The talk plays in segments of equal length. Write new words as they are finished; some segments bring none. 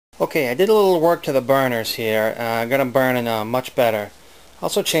Okay, I did a little work to the burners here. I got them burning much better.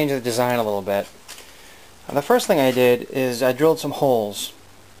 Also changed the design a little bit. The first thing I did is I drilled some holes.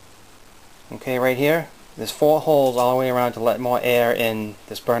 Okay, right here. There's 4 holes all the way around to let more air in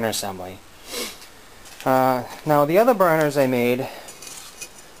this burner assembly. Now the other burners I made,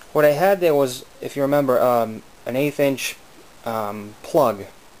 what I had there was, if you remember, an 1/8 inch plug.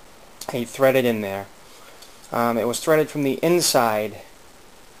 I threaded in there. It was threaded from the inside.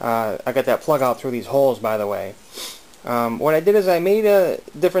 I got that plug out through these holes, by the way. What I did is I made a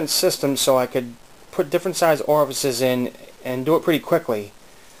different system so I could put different size orifices in and do it pretty quickly.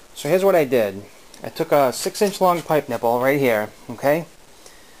 So here's what I did. I took a 6-inch long pipe nipple right here, okay?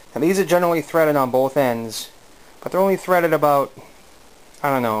 Now these are generally threaded on both ends, but they're only threaded about, I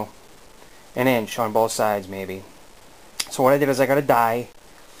don't know, 1 inch on both sides maybe. So what I did is I got a die,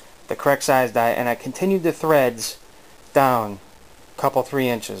 the correct size die, and I continued the threads down couple 3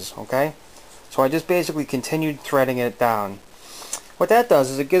 inches, okay? So I just basically continued threading it down. What that does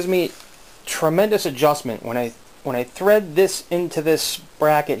is it gives me tremendous adjustment. When I thread this into this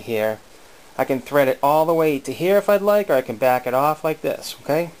bracket here, I can thread it all the way to here if I'd like, or I can back it off like this,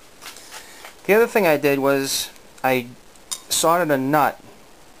 okay? The other thing I did was I soldered a nut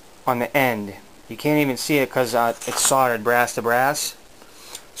on the end. You can't even see it because it's soldered brass to brass.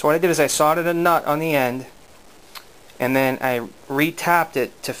 So what I did is I soldered a nut on the end, and then I re-tapped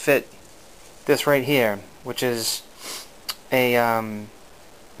it to fit this right here, which is a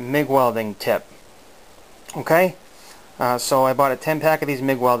MIG welding tip. Okay? So I bought a 10-pack of these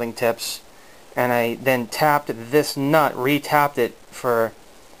MIG welding tips, and I then tapped this nut, re-tapped it for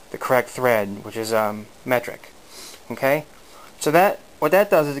the correct thread, which is metric. Okay? So what that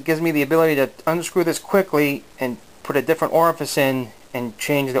does is it gives me the ability to unscrew this quickly and put a different orifice in and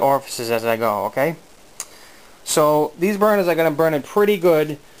change the orifices as I go. Okay? So these burners are going to burn it pretty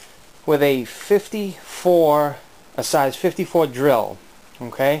good with a size 54 drill.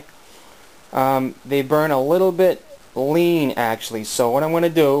 Okay, they burn a little bit lean actually. So what I'm going to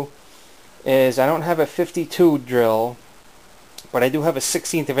do is I don't have a 52 drill, but I do have a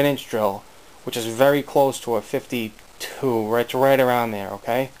 1/16 of an inch drill, which is very close to a 52. It's right around there.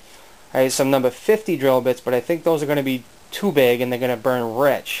 Okay, I have some number 50 drill bits, but I think those are going to be too big and they're going to burn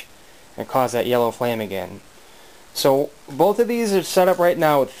rich and cause that yellow flame again. So both of these are set up right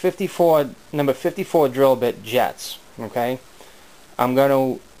now with number 54 drill bit jets. Okay, I'm going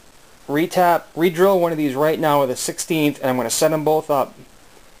to re-drill one of these right now with a 1/16, and I'm going to set them both up,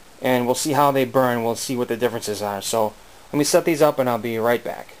 and we'll see how they burn. We'll see what the differences are. So let me set these up, and I'll be right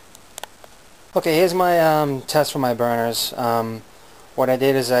back. Okay, here's my test for my burners. What I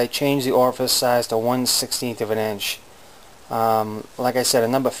did is I changed the orifice size to 1/16 of an inch. Like I said, a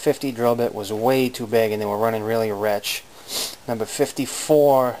number 50 drill bit was way too big and they were running really rich. Number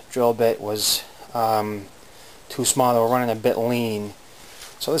 54 drill bit was too small, they were running a bit lean.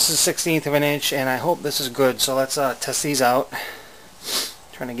 So this is 1/16 of an inch, and I hope this is good. So let's test these out.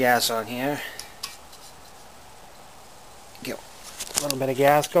 Turn the gas on here. Get a little bit of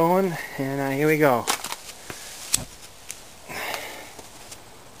gas going, and here we go.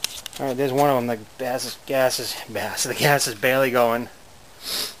 Alright, there's one of them. The gas is barely going.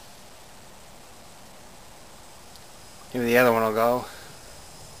 Maybe the other one will go.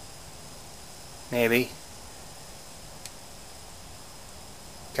 Maybe.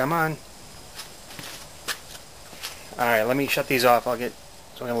 Come on. Alright, let me shut these off. So I'm going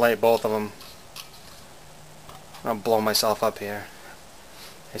to light both of them. I'll blow myself up here.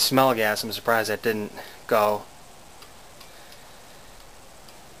 I smell gas. I'm surprised that didn't go.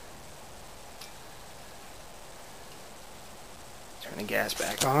 Turn the gas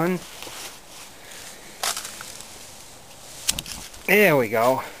back on. There we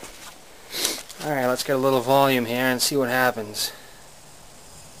go. Alright, let's get a little volume here and see what happens.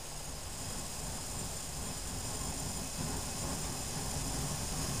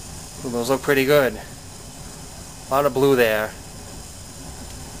 Ooh, those look pretty good. A lot of blue there.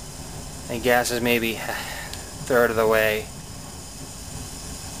 And gas is maybe a third of the way.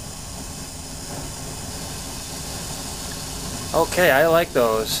 Okay, I like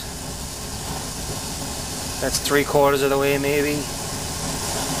those. That's 3/4 of the way maybe.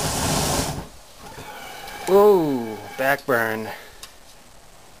 Ooh, back burn.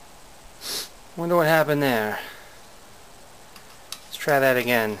 Wonder what happened there. Let's try that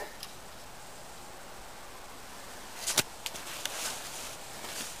again.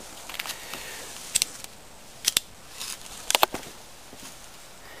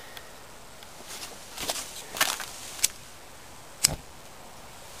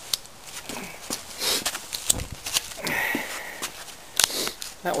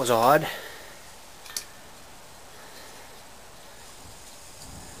 was odd.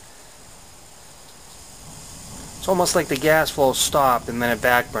 It's almost like the gas flow stopped and then it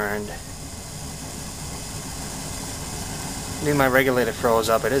backburned. Maybe my regulator froze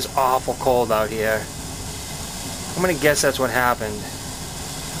up. It is awful cold out here. I'm gonna guess that's what happened.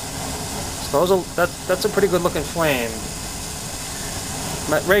 So that's a pretty good looking flame.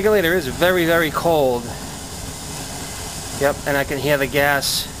 My regulator is very, very cold. Yep, and I can hear the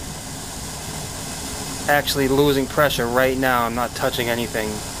gas actually losing pressure right now. I'm not touching anything.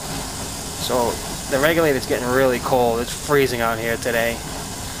 So the regulator's getting really cold. It's freezing out here today.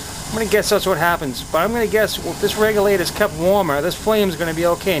 I'm going to guess that's what happens. But I'm going to guess if this regulator's kept warmer, this flame's going to be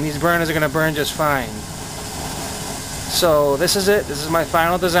okay, and these burners are going to burn just fine. So this is it. This is my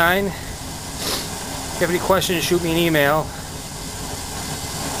final design. If you have any questions, shoot me an email.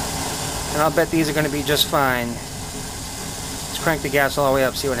 And I'll bet these are going to be just fine. Let's crank the gas all the way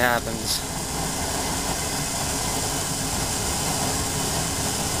up, see what happens.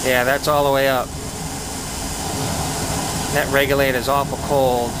 Yeah, that's all the way up. That regulator is awful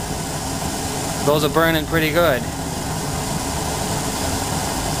cold. Those are burning pretty good.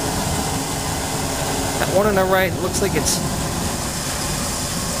 That one on the right looks like it's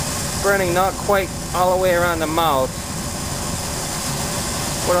burning not quite all the way around the mouth.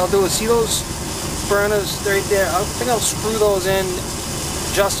 What I'll do is, see those burners right there? I think I'll screw those in,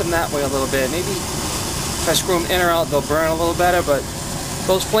 adjust them that way a little bit. Maybe if I screw them in or out, they'll burn a little better, but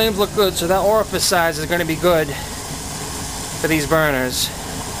those flames look good, so that orifice size is going to be good for these burners.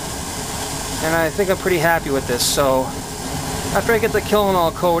 And I think I'm pretty happy with this. So after I get the kiln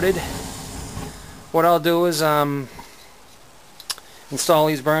all coated, what I'll do is install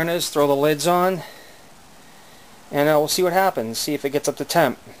these burners, throw the lids on, and we'll see what happens, see if it gets up to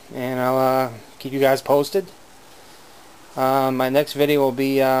temp, and I'll keep you guys posted. My next video will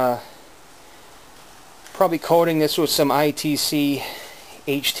be probably coating this with some ITC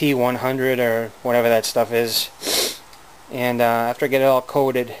HT100 or whatever that stuff is, and after I get it all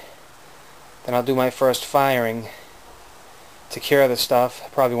coated, then I'll do my first firing to cure the stuff. I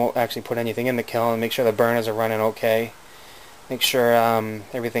probably won't actually put anything in the kiln, make sure the burners are running okay, make sure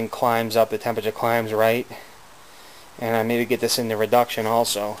everything climbs up, the temperature climbs right, and maybe get this into reduction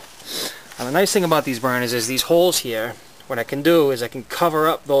also. Now, the nice thing about these burners is these holes here, what I can do is I can cover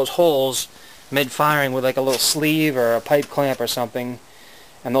up those holes mid-firing with like a little sleeve or a pipe clamp or something,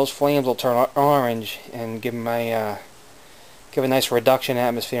 and those flames will turn orange and give my give a nice reduction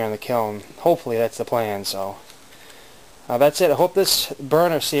atmosphere in the kiln. Hopefully that's the plan. So that's it. I hope this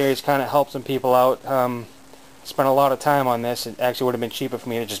burner series kind of helps some people out. Spent a lot of time on this. It actually would have been cheaper for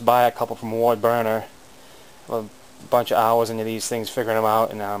me to just buy a couple from Ward Burner. A bunch of hours into these things figuring them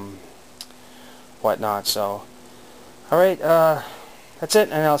out and whatnot. So alright, that's it,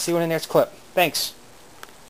 and I'll see you in the next clip. Thanks.